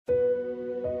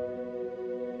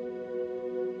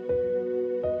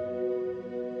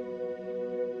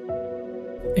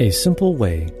A Simple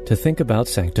Way to Think About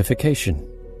Sanctification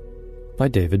by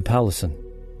David Powlison.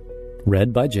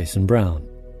 Read by Jason Brown.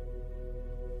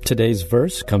 Today's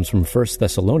verse comes from 1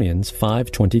 Thessalonians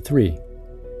 5:23.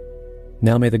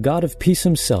 Now may the God of peace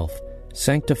himself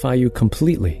sanctify you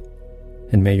completely,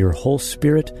 and may your whole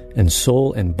spirit and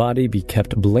soul and body be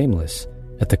kept blameless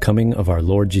at the coming of our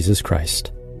Lord Jesus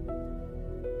Christ.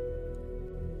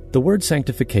 The word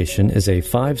sanctification is a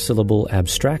 5-syllable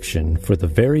abstraction for the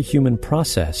very human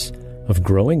process of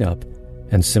growing up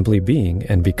and simply being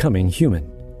and becoming human.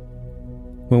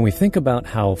 When we think about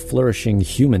how flourishing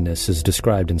humanness is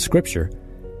described in Scripture,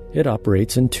 it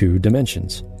operates in 2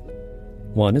 dimensions.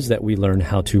 One is that we learn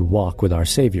how to walk with our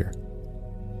Savior.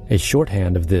 A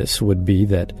shorthand of this would be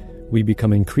that we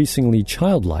become increasingly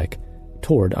childlike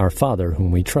toward our Father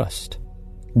whom we trust.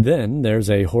 Then there's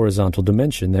a horizontal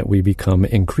dimension that we become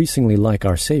increasingly like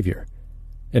our Savior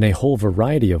in a whole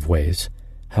variety of ways: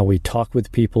 how we talk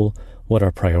with people, what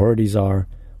our priorities are,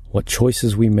 what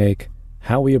choices we make,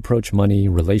 how we approach money,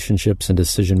 relationships, and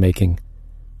decision-making.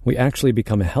 We actually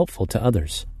become helpful to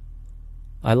others.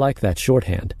 I like that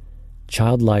shorthand: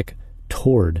 childlike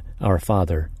toward our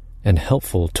Father and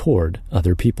helpful toward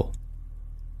other people.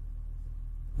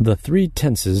 The 3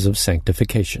 tenses of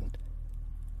sanctification.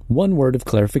 One word of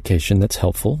clarification that's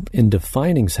helpful in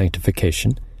defining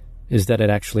sanctification is that it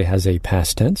actually has a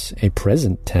past tense, a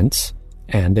present tense,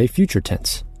 and a future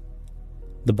tense.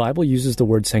 The Bible uses the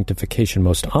word sanctification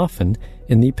most often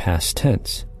in the past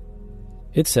tense.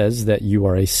 It says that you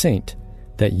are a saint,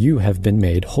 that you have been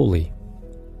made holy.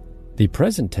 The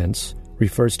present tense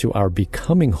refers to our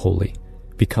becoming holy,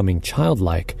 becoming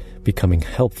childlike, becoming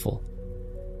helpful,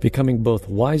 becoming both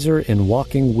wiser in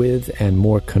walking with and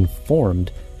more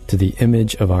conformed to the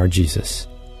image of our Jesus.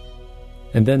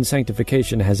 And then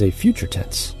sanctification has a future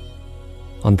tense.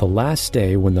 On the last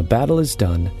day, when the battle is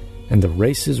done and the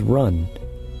race is run,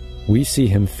 we see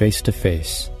him face to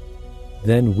face.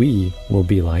 Then we will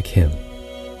be like him.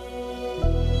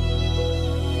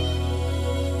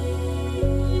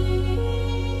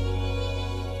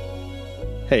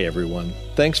 Hey everyone,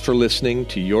 thanks for listening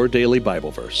to Your Daily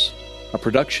Bible Verse, a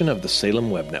production of the Salem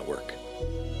Web Network.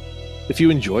 If you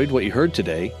enjoyed what you heard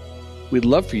today, we'd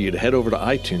love for you to head over to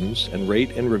iTunes and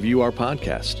rate and review our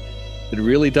podcast. It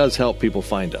really does help people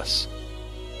find us.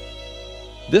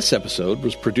 This episode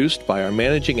was produced by our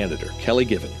managing editor, Kelly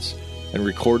Givens, and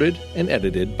recorded and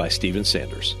edited by Stephen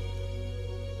Sanders.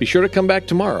 Be sure to come back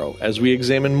tomorrow as we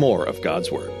examine more of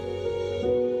God's Word.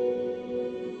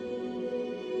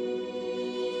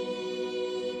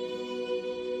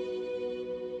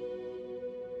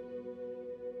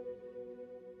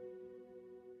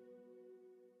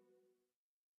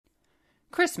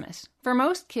 Christmas. For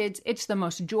most kids, it's the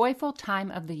most joyful time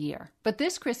of the year. But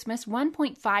this Christmas,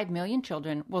 1.5 million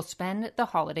children will spend the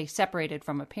holiday separated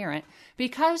from a parent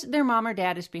because their mom or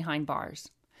dad is behind bars.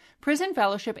 Prison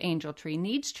Fellowship Angel Tree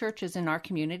needs churches in our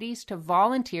communities to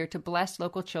volunteer to bless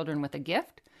local children with a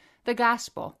gift, the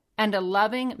gospel, and a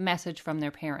loving message from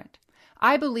their parent.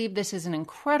 I believe this is an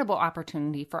incredible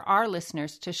opportunity for our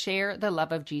listeners to share the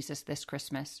love of Jesus this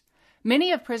Christmas.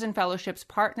 Many of Prison Fellowship's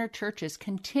partner churches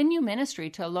continue ministry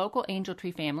to local Angel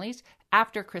Tree families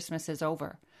after Christmas is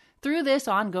over. Through this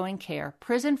ongoing care,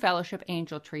 Prison Fellowship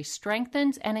Angel Tree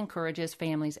strengthens and encourages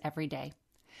families every day.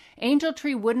 Angel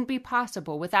Tree wouldn't be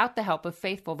possible without the help of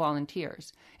faithful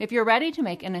volunteers. If you're ready to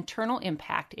make an eternal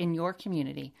impact in your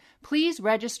community, please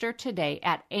register today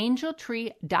at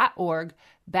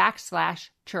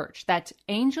angeltree.org/church. That's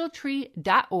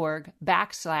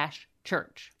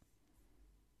angeltree.org/church.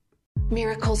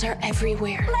 Miracles are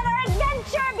everywhere. Let our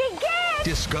adventure begin!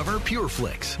 Discover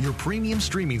PureFlix, your premium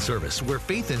streaming service where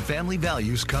faith and family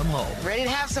values come home. Ready to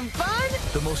have some fun?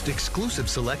 The most exclusive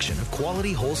selection of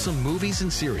quality, wholesome movies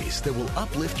and series that will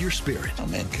uplift your spirit. A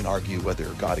man can argue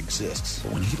whether God exists,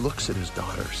 but when he looks at his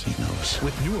daughters, he knows.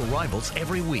 With new arrivals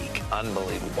every week.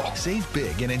 Unbelievable. Save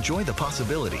big and enjoy the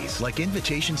possibilities, like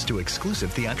invitations to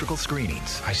exclusive theatrical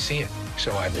screenings. I see it,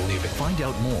 so I believe it. Find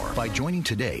out more by joining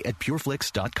today at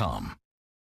pureflix.com.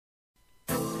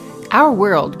 Our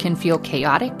world can feel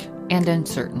chaotic and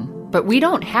uncertain, but we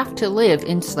don't have to live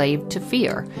enslaved to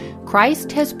fear.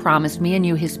 Christ has promised me and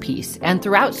you his peace, and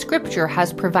throughout Scripture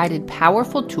has provided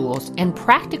powerful tools and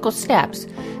practical steps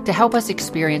to help us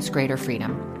experience greater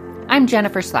freedom. I'm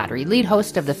Jennifer Slattery, lead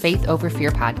host of the Faith Over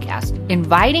Fear podcast,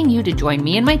 inviting you to join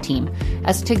me and my team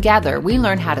as together we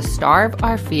learn how to starve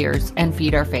our fears and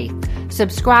feed our faith.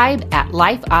 Subscribe at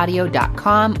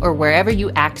lifeaudio.com or wherever you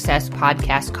access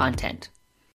podcast content.